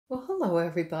Well, hello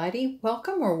everybody.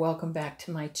 Welcome back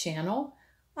to my channel.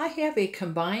 I have a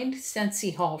combined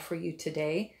Scentsy haul for you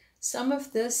today. Some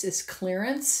of this is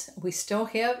clearance. We still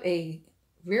have a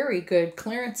very good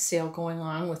clearance sale going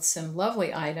on with some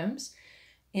lovely items.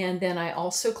 And then I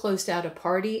also closed out a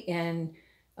party and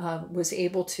was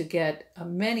able to get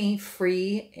many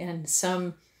free and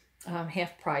some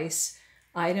half price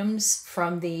items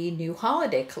from the new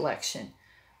holiday collection.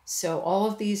 So all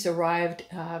of these arrived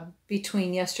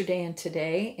between yesterday and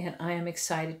today, and I am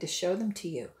excited to show them to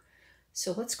you.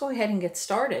 So let's go ahead and get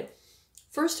started.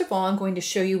 First of all, I'm going to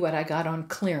show you what I got on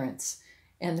clearance.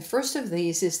 And the first of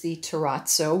these is the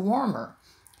Terrazzo warmer.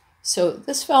 So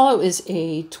this fellow is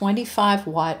a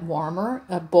 25-watt warmer,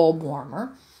 a bulb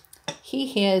warmer.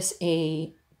 He has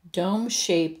a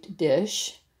dome-shaped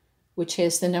dish, which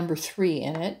has the number 3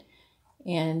 in it.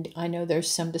 And I know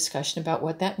there's some discussion about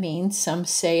what that means. Some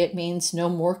say it means no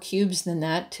more cubes than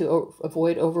that to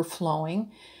avoid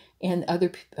overflowing. And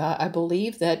I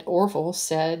believe that Orville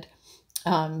said,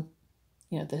 the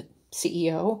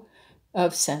CEO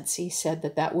of Scentsy said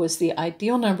that that was the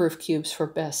ideal number of cubes for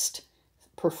best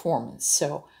performance.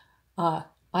 So I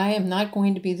am not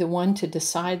going to be the one to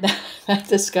decide that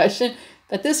discussion,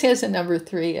 but this has a number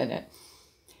 3 in it.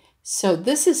 So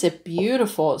this is a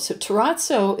beautiful, so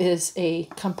terrazzo is a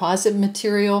composite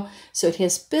material. So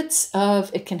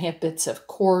it can have bits of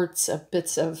quartz,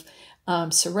 bits of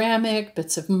ceramic,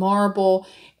 bits of marble,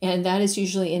 and that is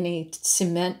usually in a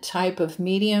cement type of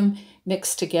medium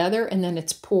mixed together, and then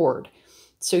it's poured.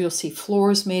 So you'll see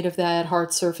floors made of that,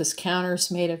 hard surface counters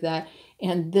made of that,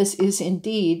 and this is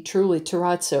indeed truly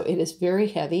terrazzo. It is very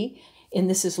heavy. And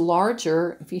this is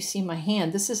larger. If you see my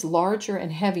hand, this is larger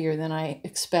and heavier than I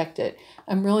expected.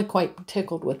 I'm really quite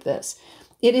tickled with this.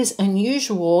 It is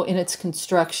unusual in its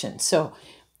construction. So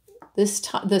this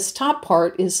top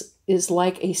part is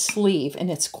like a sleeve, and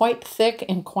it's quite thick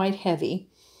and quite heavy.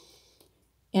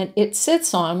 And it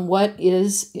sits on what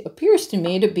appears to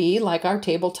me to be like our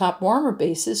tabletop warmer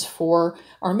bases for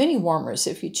our mini warmers,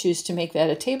 if you choose to make that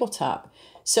a tabletop.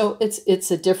 So it's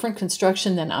a different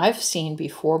construction than I've seen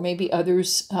before. Maybe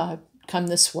others come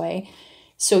this way.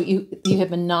 So you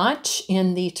have a notch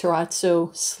in the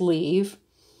terrazzo sleeve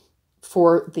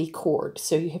for the cord.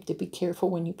 So you have to be careful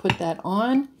when you put that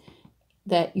on,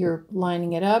 that you're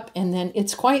lining it up. And then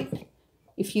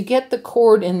if you get the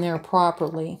cord in there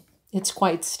properly, it's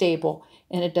quite stable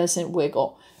and it doesn't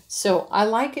wiggle. So I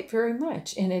like it very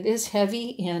much. And it is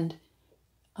heavy and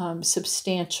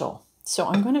substantial. So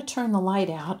I'm going to turn the light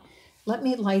out. Let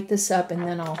me light this up and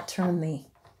then I'll turn the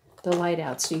light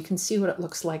out so you can see what it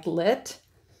looks like lit.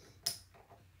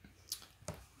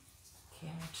 Okay,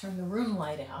 I'll turn the room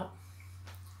light out.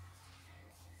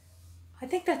 I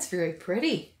think that's very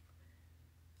pretty.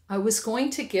 I was going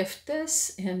to gift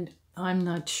this and I'm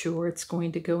not sure it's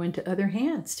going to go into other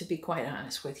hands, to be quite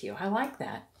honest with you. I like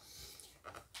that.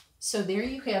 So there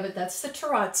you have it. That's the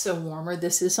terrazzo warmer.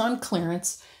 This is on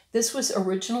clearance. This was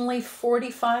originally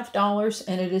 $45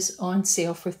 and it is on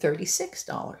sale for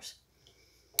 $36.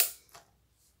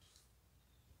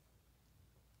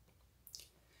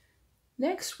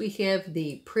 Next, we have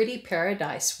the Pretty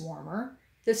Paradise warmer.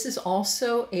 This is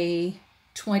also a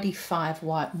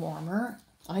 25-watt warmer.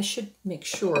 I should make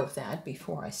sure of that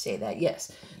before I say that.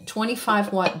 Yes,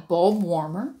 25-watt bulb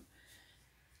warmer.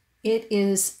 It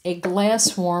is a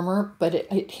glass warmer, but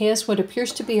it has what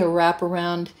appears to be a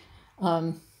wraparound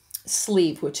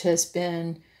sleeve, which has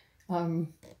been,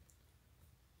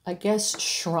 I guess,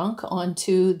 shrunk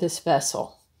onto this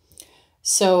vessel.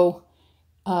 So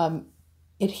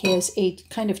it has a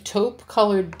kind of taupe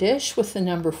colored dish with the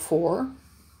number 4.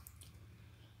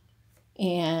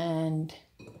 And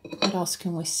what else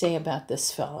can we say about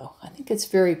this fellow? I think it's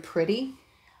very pretty.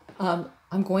 I'm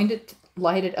going to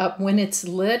light it up. When it's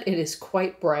lit, it is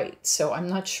quite bright. So I'm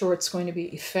not sure it's going to be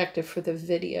effective for the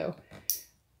video.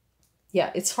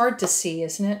 Yeah, it's hard to see,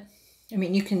 isn't it? I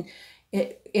mean, you can,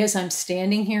 as I'm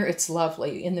standing here, it's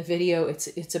lovely. In the video, it's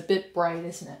a bit bright,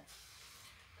 isn't it?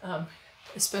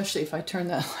 Especially if I turn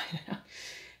that light out.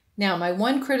 Now, my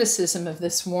one criticism of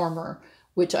this warmer,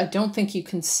 which I don't think you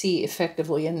can see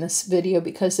effectively in this video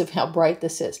because of how bright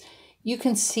this is, you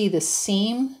can see the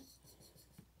seam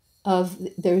of,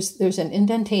 there's an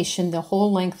indentation the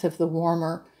whole length of the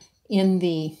warmer in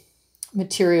the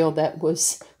material that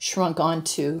was shrunk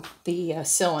onto the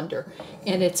cylinder,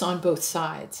 and it's on both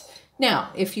sides.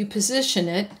 Now, if you position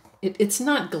it, it's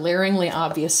not glaringly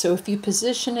obvious, so if you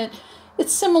position it,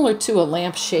 it's similar to a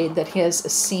lampshade that has a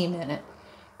seam in it.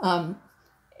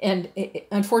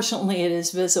 Unfortunately, it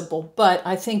is visible, but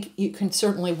I think you can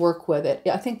certainly work with it.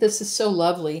 I think this is so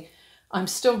lovely. I'm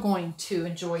still going to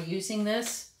enjoy using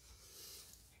this.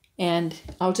 And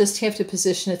I'll just have to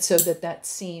position it so that that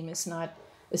seam is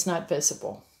not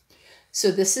visible.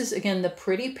 So this is, again, the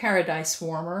Pretty Paradise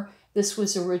Warmer. This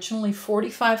was originally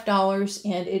 $45,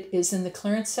 and it is in the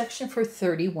clearance section for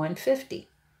 $31.50.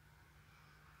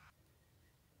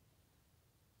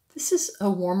 This is a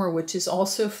warmer which is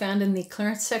also found in the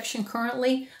clearance section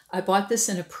currently. I bought this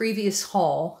in a previous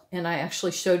haul, and I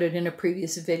actually showed it in a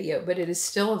previous video, but it is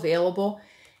still available,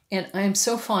 and I am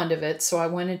so fond of it, so I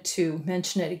wanted to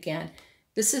mention it again.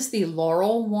 This is the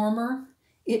Laurel Warmer.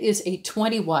 It is a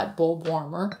 20-watt bulb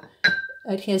warmer.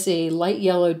 It has a light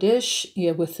yellow dish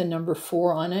with the number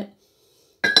 4 on it.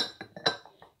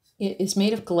 It is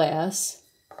made of glass,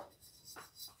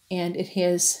 and it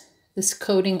has this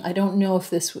coating. I don't know if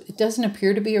this, it doesn't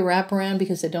appear to be a wraparound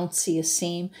because I don't see a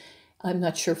seam. I'm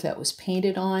not sure if that was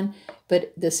painted on,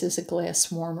 but this is a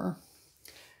glass warmer.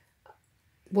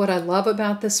 What I love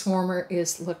about this warmer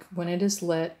is, look, when it is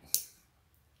lit,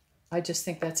 I just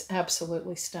think that's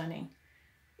absolutely stunning.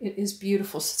 It is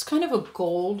beautiful. So it's kind of a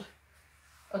gold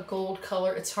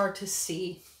color. It's hard to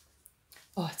see.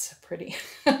 Oh, it's so pretty.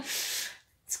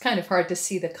 It's kind of hard to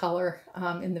see the color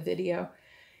in the video.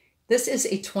 This is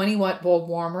a 20-watt bulb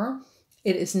warmer.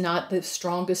 It is not the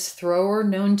strongest thrower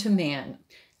known to man.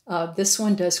 This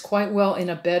one does quite well in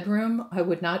a bedroom. I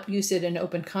would not use it in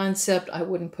open concept. I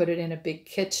wouldn't put it in a big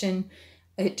kitchen.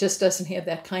 It just doesn't have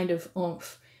that kind of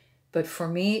oomph. But for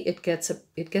me, it gets a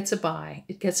buy.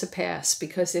 It gets a pass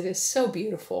because it is so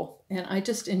beautiful. And I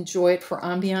just enjoy it for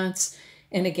ambiance.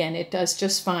 And again, it does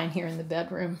just fine here in the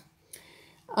bedroom.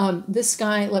 This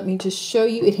guy, let me just show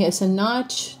you. It has a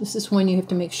notch. This is when you have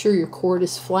to make sure your cord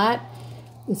is flat.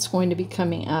 It's going to be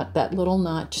coming out that little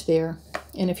notch there.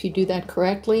 And if you do that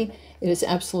correctly, it is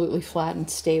absolutely flat and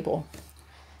stable.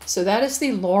 So that is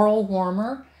the Laurel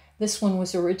Warmer. This one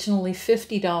was originally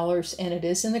 $50, and it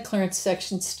is in the clearance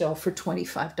section still for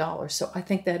 $25. So I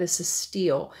think that is a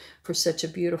steal for such a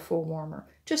beautiful warmer.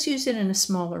 Just use it in a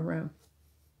smaller room.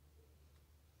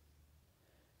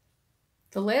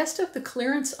 The last of the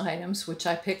clearance items, which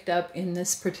I picked up in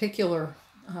this particular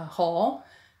haul,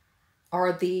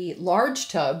 are the large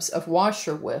tubs of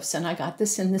washer whiffs, and I got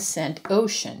this in the scent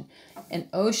Ocean. And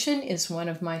Ocean is one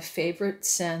of my favorite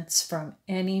scents from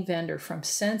any vendor, from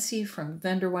Scentsy, from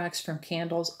Vendor Wax, from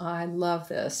candles. I love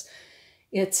this.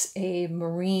 It's a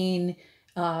marine,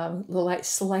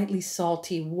 slightly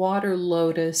salty, water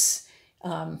lotus,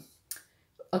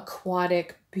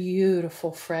 aquatic,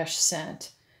 beautiful, fresh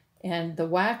scent. And the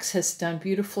wax has done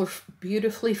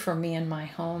beautifully for me in my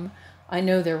home. I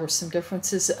know there were some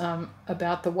differences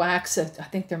about the wax. I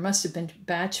think there must have been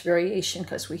batch variation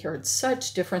because we heard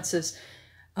such differences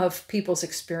of people's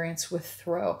experience with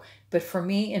throw. But for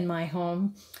me in my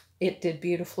home, it did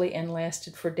beautifully and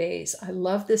lasted for days. I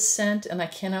love this scent, and I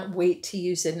cannot wait to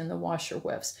use it in the washer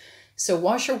whiffs. So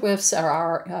washer whiffs are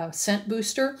our scent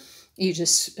booster. You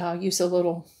just use a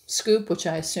little scoop, which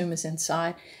I assume is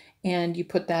inside, and you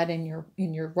put that in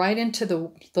your right into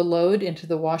the load into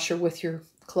the washer with your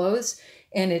clothes,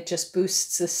 and it just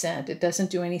boosts the scent. It doesn't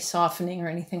do any softening or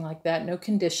anything like that, no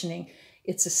conditioning.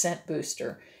 It's a scent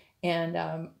booster, and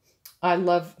I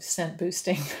love scent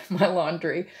boosting my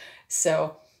laundry.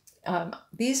 So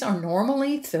these are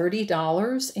normally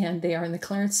 $30, and they are in the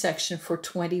clearance section for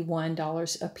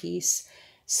 $21 a piece.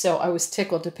 So I was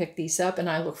tickled to pick these up, and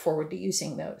I look forward to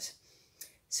using those.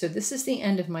 So this is the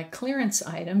end of my clearance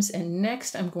items, and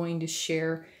next I'm going to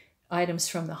share items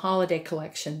from the holiday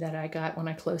collection that I got when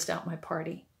I closed out my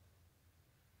party.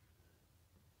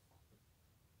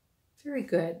 Very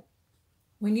good.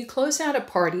 When you close out a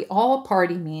party, all a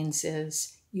party means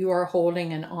is you are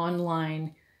holding an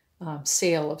online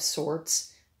sale of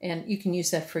sorts, and you can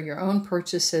use that for your own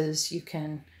purchases. You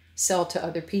can sell to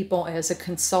other people. As a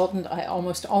consultant, I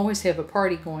almost always have a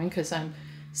party going because I'm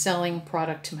selling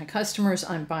product to my customers.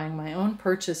 I'm buying my own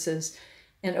purchases,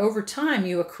 and over time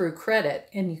you accrue credit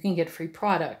and you can get free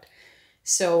product.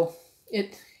 So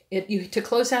to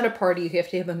close out a party, you have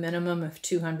to have a minimum of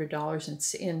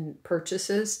 $200 in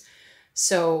purchases.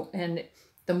 So, and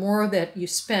the more that you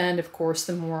spend, of course,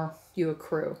 the more you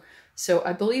accrue. So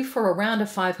I believe for around a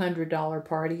 $500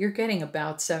 party, you're getting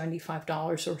about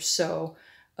 $75 or so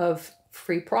of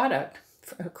free product,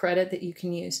 a credit that you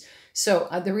can use. So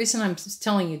the reason I'm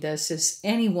telling you this is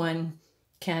anyone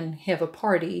can have a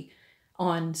party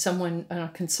on a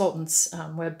consultant's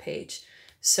webpage.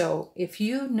 So if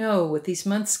you know with these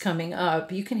months coming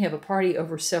up, you can have a party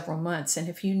over several months. And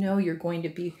if you know you're going to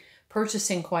be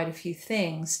purchasing quite a few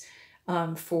things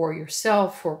for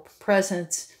yourself, for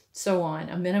presents, so on,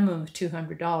 a minimum of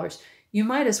 $200, you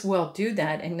might as well do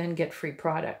that and then get free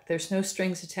product. There's no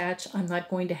strings attached. I'm not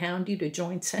going to hound you to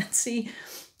join Scentsy.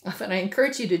 And I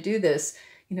encourage you to do this.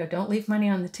 You know, don't leave money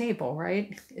on the table,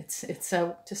 right? It's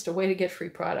just a way to get free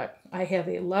product. I have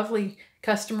a lovely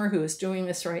customer who is doing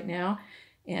this right now,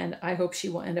 and I hope she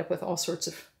will end up with all sorts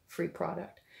of free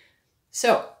product.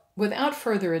 So without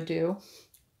further ado,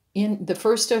 in the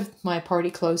first of my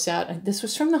party closeout, this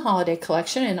was from the holiday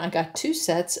collection, and I got 2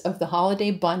 sets of the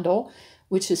holiday bundle,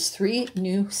 which is 3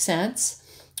 new scents.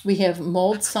 We have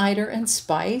mulled cider and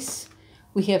spice,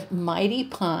 we have mighty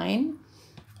pine,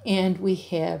 and we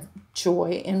have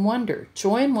joy and wonder.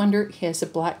 Joy and wonder has a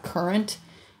black currant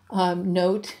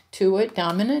note to it,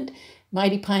 dominant.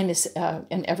 Mighty pine is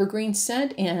an evergreen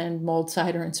scent, and mulled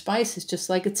cider and spice is just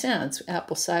like it sounds,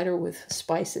 apple cider with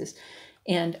spices.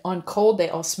 And on cold, they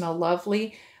all smell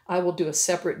lovely. I will do a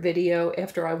separate video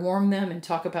after I warm them and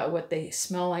talk about what they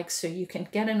smell like so you can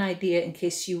get an idea in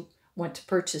case you want to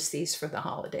purchase these for the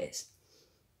holidays.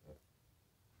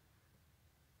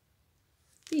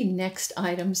 The next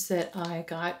items that I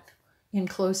got in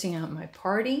closing out my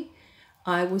party,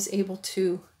 I was able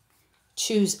to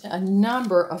choose a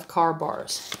number of car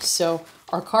bars. So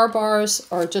our car bars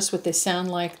are just what they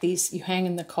sound like. These you hang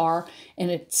in the car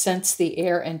and it scents the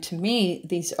air, and to me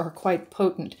these are quite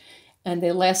potent and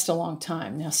they last a long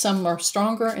time. Now some are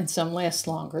stronger and some last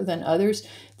longer than others.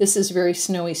 This is very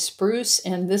snowy spruce,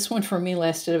 and this one for me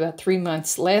lasted about 3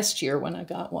 months last year when I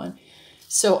got one.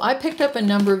 So I picked up a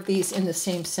number of these in the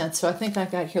same scent. So I think I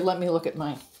got here, let me look at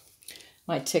my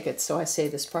tickets so I say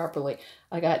this properly.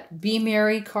 I got Be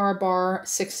Merry car bar,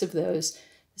 6 of those.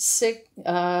 6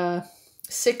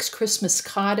 Christmas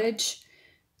Cottage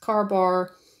car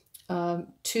bar,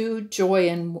 2 Joy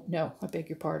and, no, I beg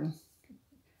your pardon.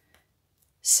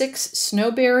 6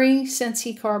 Snowberry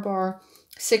Scentsy car bar,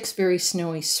 6 Very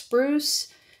Snowy Spruce,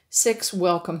 6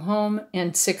 Welcome Home,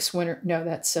 and 6 Winter, no,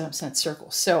 that's Scent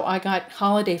Circle. So I got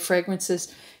holiday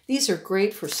fragrances. These are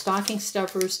great for stocking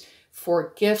stuffers,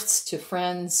 for gifts to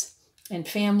friends and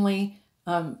family,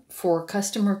 for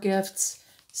customer gifts.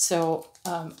 So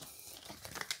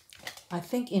I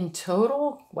think in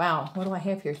total, wow, what do I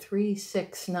have here? 3,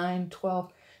 6, 9,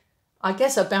 12, I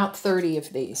guess about 30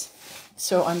 of these.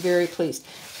 So I'm very pleased.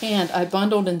 And I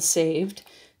bundled and saved.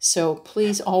 So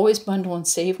please always bundle and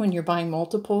save when you're buying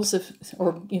multiples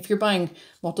or if you're buying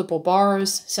multiple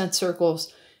bars, scent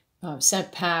circles,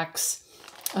 scent packs,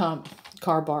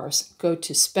 car bars. Go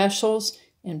to specials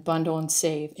and bundle and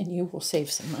save, and you will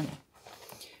save some money.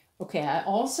 Okay, I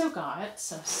also got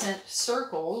some scent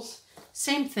circles.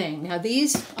 Same thing. Now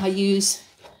these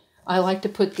I like to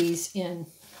put these in,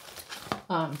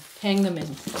 hang them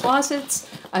in closets.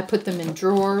 I put them in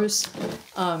drawers.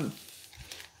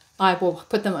 I will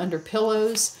put them under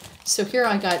pillows. So here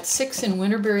I got 6 in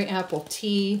Winterberry Apple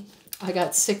Tea. I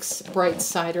got 6 Bright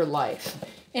Cider Life.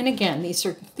 And again, these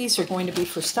are going to be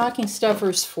for stocking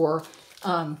stuffers, for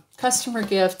customer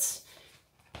gifts,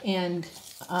 and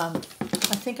I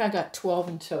think I got 12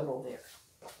 in total there.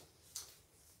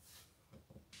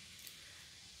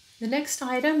 The next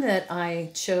item that I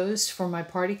chose for my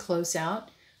party closeout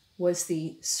was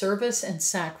the Service and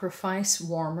Sacrifice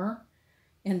Warmer.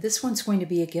 And this one's going to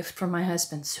be a gift from my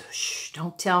husband, so shh,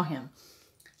 don't tell him.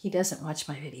 He doesn't watch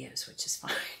my videos, which is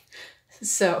fine.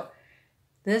 So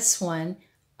this one,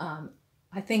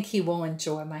 I think he will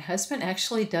enjoy. My husband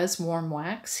actually does warm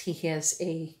wax. He has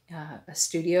a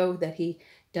studio that he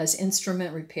does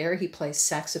instrument repair. He plays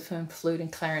saxophone, flute,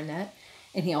 and clarinet.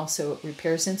 And he also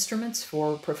repairs instruments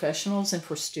for professionals and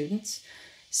for students.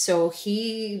 So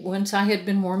once I had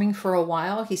been warming for a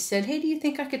while, he said, hey, do you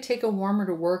think I could take a warmer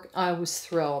to work? I was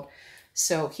thrilled.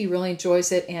 So he really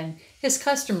enjoys it, and his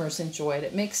customers enjoy it.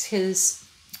 It makes his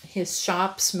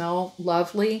shop smell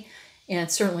lovely, and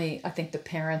certainly I think the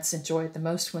parents enjoy it the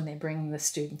most when they bring the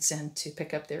students in to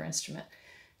pick up their instrument.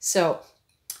 So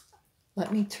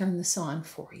let me turn this on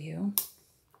for you.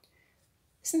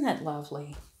 Isn't that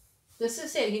lovely? This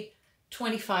is a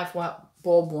 25-watt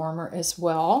bulb warmer as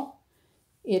well.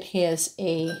 It has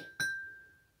a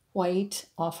white,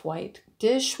 off-white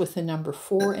dish with the number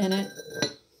 4 in it,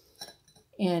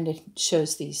 and it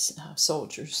shows these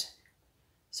soldiers.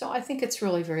 So I think it's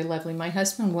really very lovely. My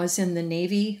husband was in the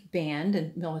Navy band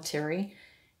and military,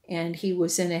 and he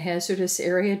was in a hazardous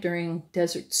area during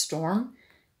Desert Storm.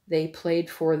 They played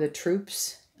for the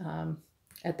troops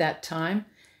at that time,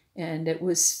 and it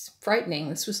was frightening.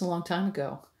 This was a long time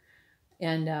ago.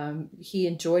 And he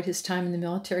enjoyed his time in the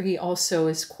military. He also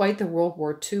is quite the World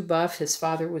War II buff. His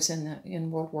father was in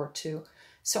World War II.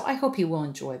 So I hope he will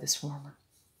enjoy this warmer.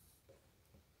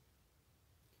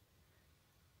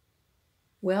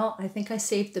 Well, I think I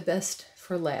saved the best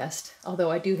for last, although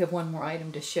I do have one more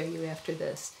item to show you after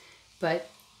this. But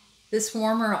this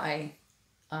warmer I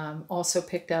also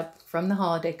picked up from the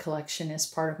holiday collection as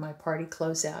part of my party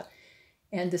closeout.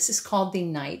 And this is called the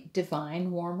Night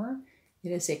Divine Warmer.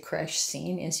 It is a creche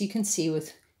scene, as you can see,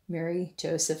 with Mary,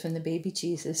 Joseph, and the baby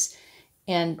Jesus.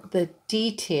 And the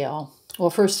detail, well,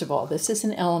 first of all, this is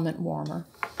an element warmer.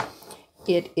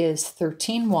 It is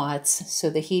 13 watts, so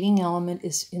the heating element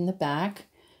is in the back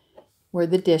where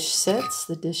the dish sits.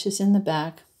 The dish is in the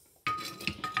back.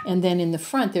 And then in the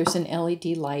front, there's an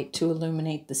LED light to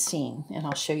illuminate the scene, and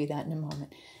I'll show you that in a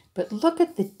moment. But look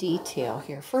at the detail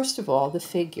here. First of all, the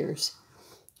figures.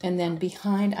 And then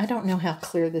behind, I don't know how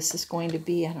clear this is going to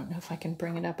be. I don't know if I can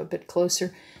bring it up a bit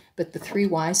closer, but the three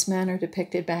wise men are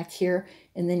depicted back here.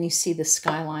 And then you see the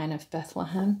skyline of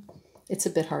Bethlehem. It's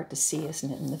a bit hard to see,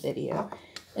 isn't it, in the video?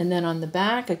 And then on the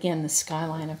back, again, the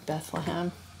skyline of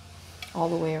Bethlehem all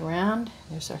the way around.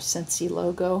 There's our Scentsy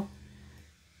logo.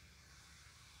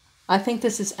 I think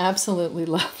this is absolutely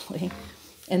lovely.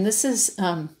 And this is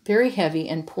very heavy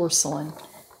and porcelain.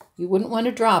 You wouldn't want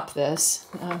to drop this.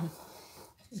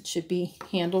 It should be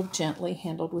handled gently,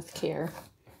 handled with care.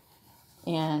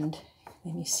 And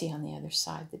then you see on the other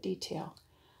side the detail.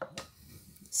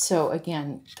 So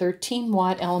again, 13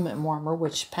 watt element warmer,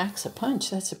 which packs a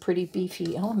punch. That's a pretty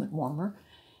beefy element warmer.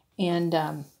 And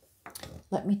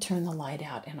let me turn the light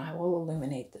out and I will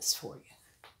illuminate this for you.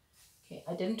 Okay,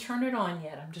 I didn't turn it on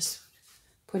yet. I'm just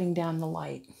putting down the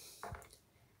light.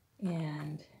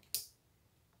 And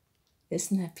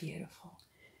isn't that beautiful?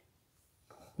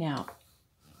 Now,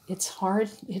 it's hard.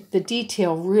 The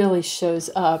detail really shows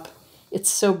up. It's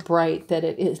so bright that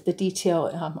it is. The detail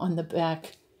on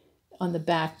the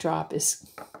backdrop is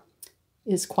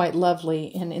quite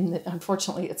lovely. And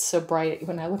unfortunately, it's so bright.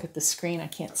 When I look at the screen, I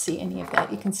can't see any of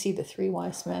that. You can see the three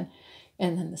wise men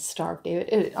and then the Star of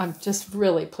David. I'm just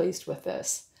really pleased with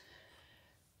this.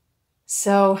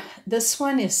 So this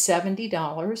one is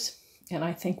 $70, and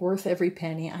I think worth every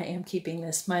penny. I am keeping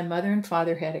this. My mother and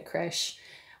father had a creche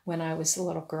when I was a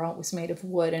little girl. It was made of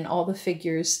wood, and all the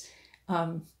figures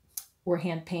were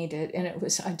hand painted, and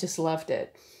I just loved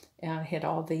it. And I had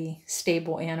all the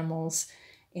stable animals,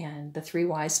 and the three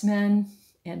wise men,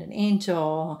 and an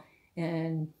angel,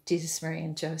 and Jesus, Mary,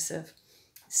 and Joseph.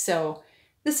 So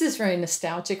this is very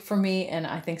nostalgic for me, and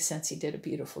I think Scentsy did a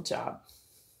beautiful job.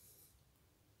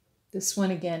 This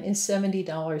one, again, is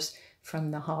 $70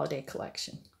 from the holiday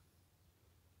collection.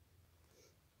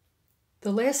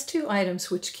 The last two items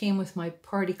which came with my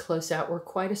party closeout were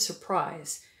quite a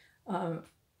surprise.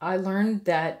 I learned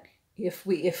that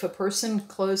if a person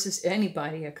closes,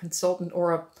 anybody, a consultant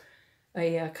or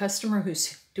a customer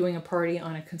who's doing a party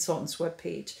on a consultant's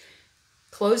webpage,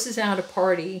 closes out a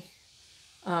party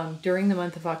during the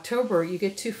month of October, you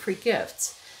get 2 free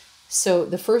gifts. So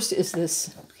the first is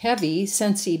this heavy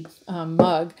Scentsy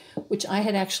mug, which I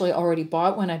had actually already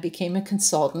bought when I became a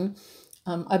consultant.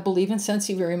 I believe in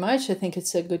Scentsy very much. I think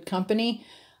it's a good company.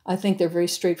 I think they're very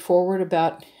straightforward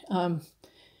about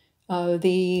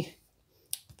the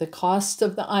cost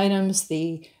of the items,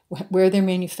 where they're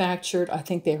manufactured. I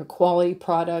think they are quality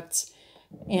products,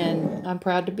 and I'm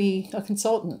proud to be a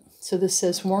consultant. So this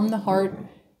says, warm the heart,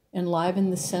 enliven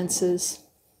the senses,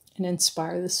 and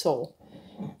inspire the soul.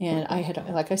 And I had,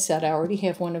 like I said, I already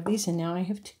have one of these, and now I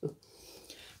have 2.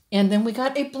 And then we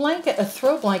got a blanket, a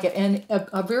throw blanket, and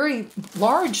a very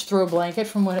large throw blanket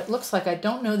from what it looks like. I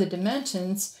don't know the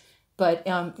dimensions, but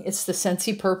it's the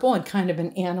Scentsy purple and kind of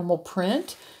an animal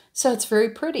print. So it's very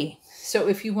pretty. So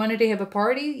if you wanted to have a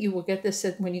party, you will get this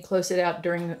when you close it out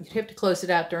you have to close it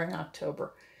out during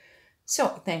October. So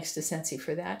thanks to Scentsy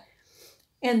for that.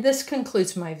 And this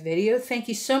concludes my video. Thank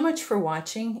you so much for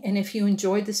watching. And if you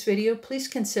enjoyed this video, please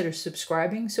consider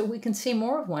subscribing so we can see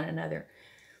more of one another.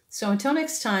 So until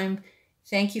next time,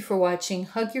 thank you for watching.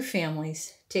 Hug your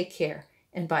families. Take care.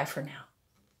 And bye for now.